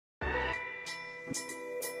Hey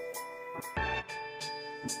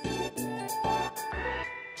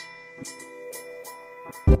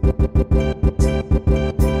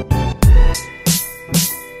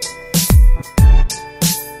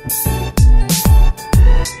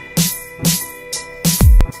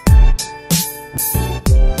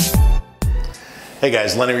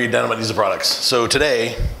guys, Lenny Reed, Dynomite Diesel Products. So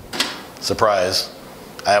today, surprise,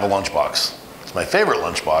 I have a lunchbox. It's my favorite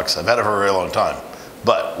lunchbox. I've had it for a very long time.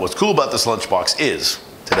 But what's cool about this lunchbox is,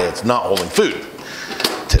 today it's not holding food.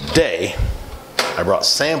 Today, I brought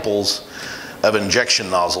samples of injection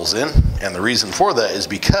nozzles in, and the reason for that is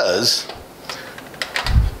because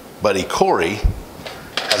buddy Corey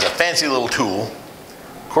has a fancy little tool.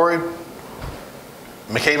 Corey,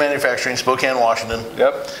 McKay Manufacturing, Spokane, Washington.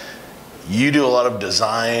 Yep. You do a lot of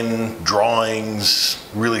design, drawings,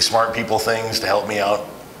 really smart people things to help me out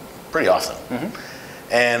pretty often.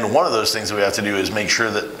 And one of those things that we have to do is make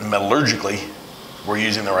sure that metallurgically we're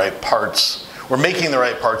using the right parts. We're making the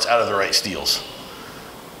right parts out of the right steels.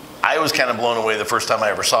 I was kind of blown away the first time I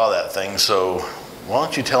ever saw that thing, so why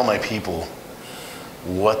don't you tell my people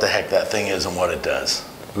what the heck that thing is and what it does?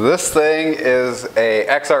 This thing is a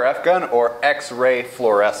XRF gun, or X-ray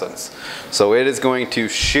fluorescence. So it is going to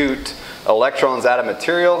shoot electrons at a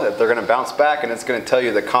material, they're going to bounce back, and it's going to tell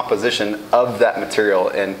you the composition of that material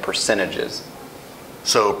in percentages.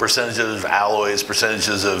 So percentages of alloys,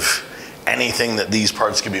 percentages of anything that these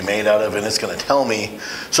parts can be made out of, and it's going to tell me.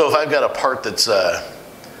 So if I've got a part that's,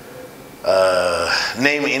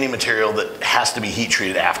 name any material that has to be heat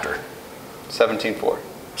treated after. 17.4.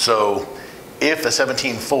 So if the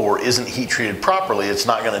 17.4 isn't heat treated properly, it's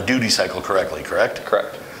not going to duty cycle correctly, correct?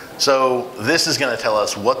 Correct. So this is going to tell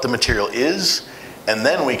us what the material is, and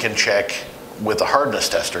then we can check with a hardness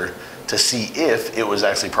tester to see if it was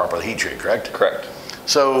actually properly heat treated, correct? Correct.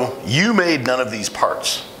 So you made none of these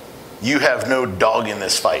parts. You have no dog in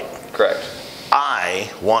this fight. Correct.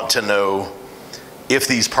 I want to know if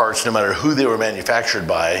these parts, no matter who they were manufactured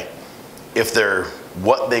by, if they're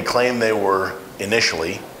what they claim they were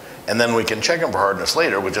initially, and then we can check them for hardness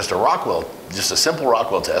later with just a simple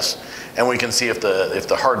Rockwell test, and we can see if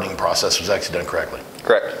the hardening process was actually done correctly.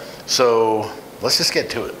 Correct. So let's just get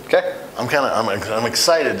to it. Okay. I'm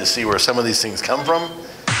excited to see where some of these things come from.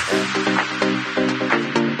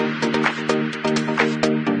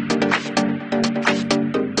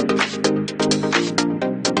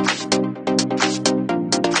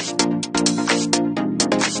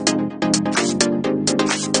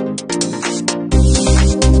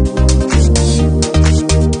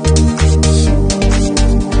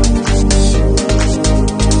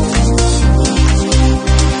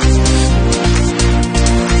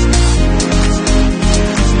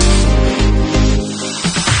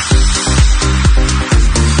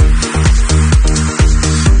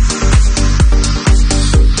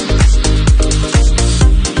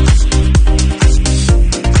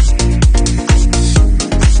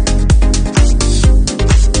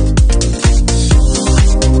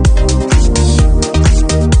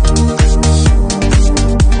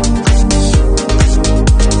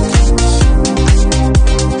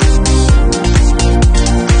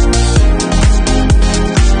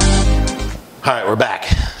 We're back.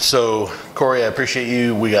 So Corey, I appreciate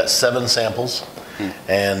you. We got 7 samples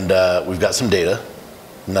and we've got some data.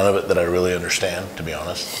 None of it that I really understand, to be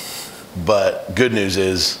honest. But good news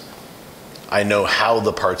is I know how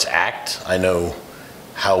the parts act. I know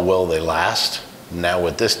how well they last. Now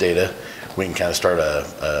with this data, we can kind of start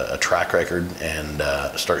a track record and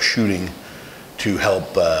start shooting to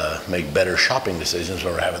help make better shopping decisions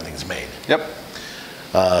when we're having things made. Yep.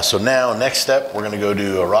 So now, next step, we're going to go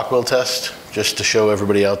do a Rockwell test, just to show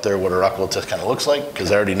everybody out there what a Rockwell test kind of looks like,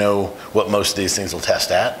 because I already know what most of these things will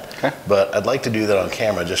test at. Okay. But I'd like to do that on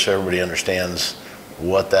camera, just so everybody understands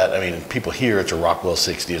what that, I mean, people hear it's a Rockwell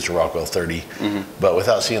 60, it's a Rockwell 30, but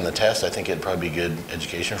without seeing the test, I think it'd probably be good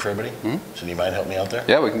education for everybody. So do you mind helping me out there?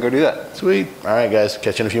 Yeah, we can go do that. Sweet. All right, guys,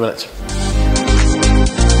 catch you in a few minutes.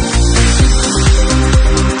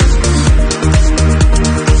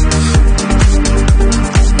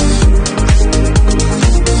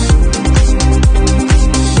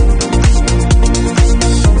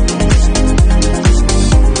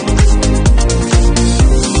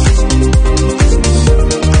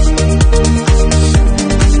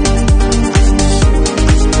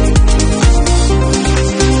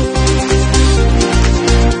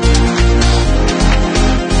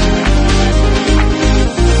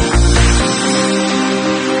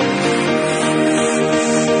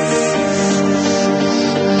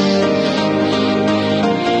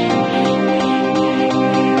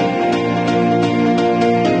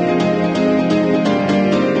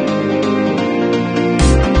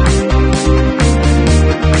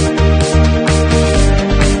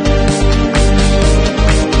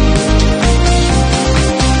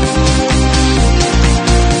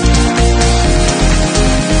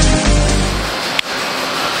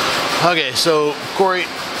 Okay, so Corey,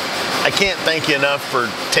 I can't thank you enough for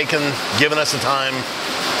giving us the time,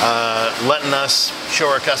 letting us show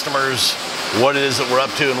our customers what it is that we're up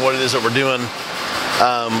to and what it is that we're doing.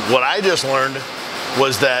 What I just learned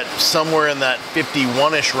was that somewhere in that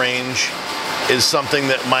 51-ish range is something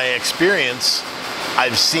that my experience,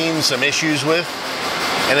 I've seen some issues with,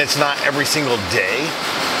 and it's not every single day,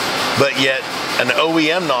 but yet an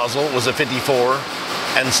OEM nozzle was a 54,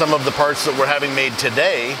 and some of the parts that we're having made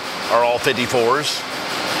today are all 54s,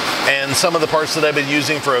 and some of the parts that I've been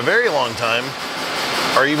using for a very long time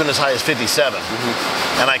are even as high as 57.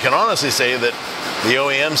 And I can honestly say that the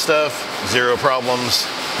OEM stuff, zero problems.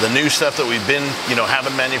 The new stuff that we've been,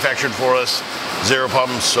 having manufactured for us, zero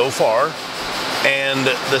problems so far. And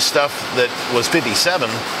the stuff that was 57,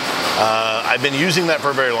 I've been using that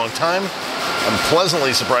for a very long time. I'm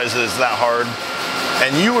pleasantly surprised that it's that hard.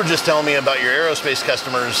 And you were just telling me about your aerospace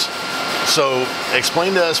customers. So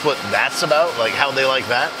explain to us what that's about, like how they like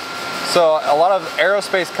that. So a lot of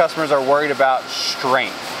aerospace customers are worried about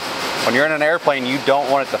strength. When you're in an airplane, you don't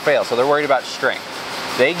want it to fail, so they're worried about strength.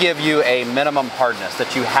 They give you a minimum hardness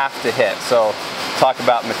that you have to hit. So talk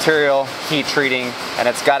about material, heat treating, and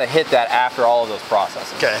it's got to hit that after all of those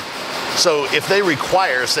processes. Okay. So if they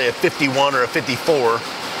require, say, a 51 or a 54,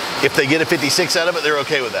 if they get a 56 out of it, they're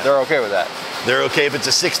okay with that? They're okay with that. They're okay if it's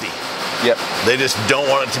a 60? Yep. They just don't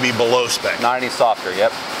want it to be below spec? Not any softer,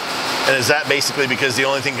 yep. And is that basically because the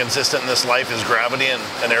only thing consistent in this life is gravity and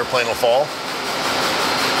an airplane will fall?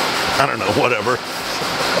 I don't know, whatever.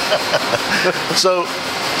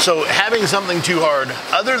 So having something too hard,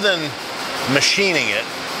 other than machining it,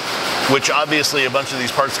 which obviously a bunch of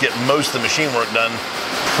these parts get most of the machine work done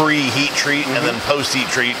pre-heat treat and then post-heat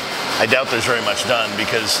treat, I doubt there's very much done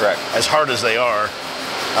because as hard as they are,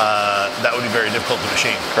 that would be very difficult to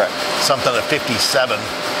machine. Correct. Something at 57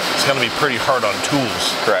 is going to be pretty hard on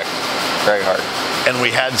tools. Correct. Very hard. And we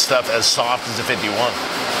had stuff as soft as a 51.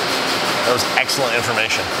 That was excellent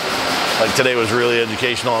information. Like today was really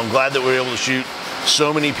educational. I'm glad that we were able to shoot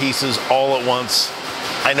so many pieces all at once.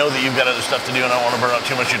 I know that you've got other stuff to do and I don't want to burn up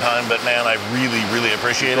too much of your time, but man, I really, really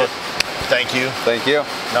appreciate it. Thank you. Thank you.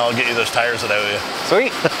 Now I'll get you those tires that I owe you.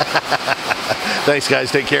 Sweet. Thanks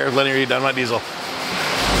guys, take care. Lenny Reed, Dynomite Diesel.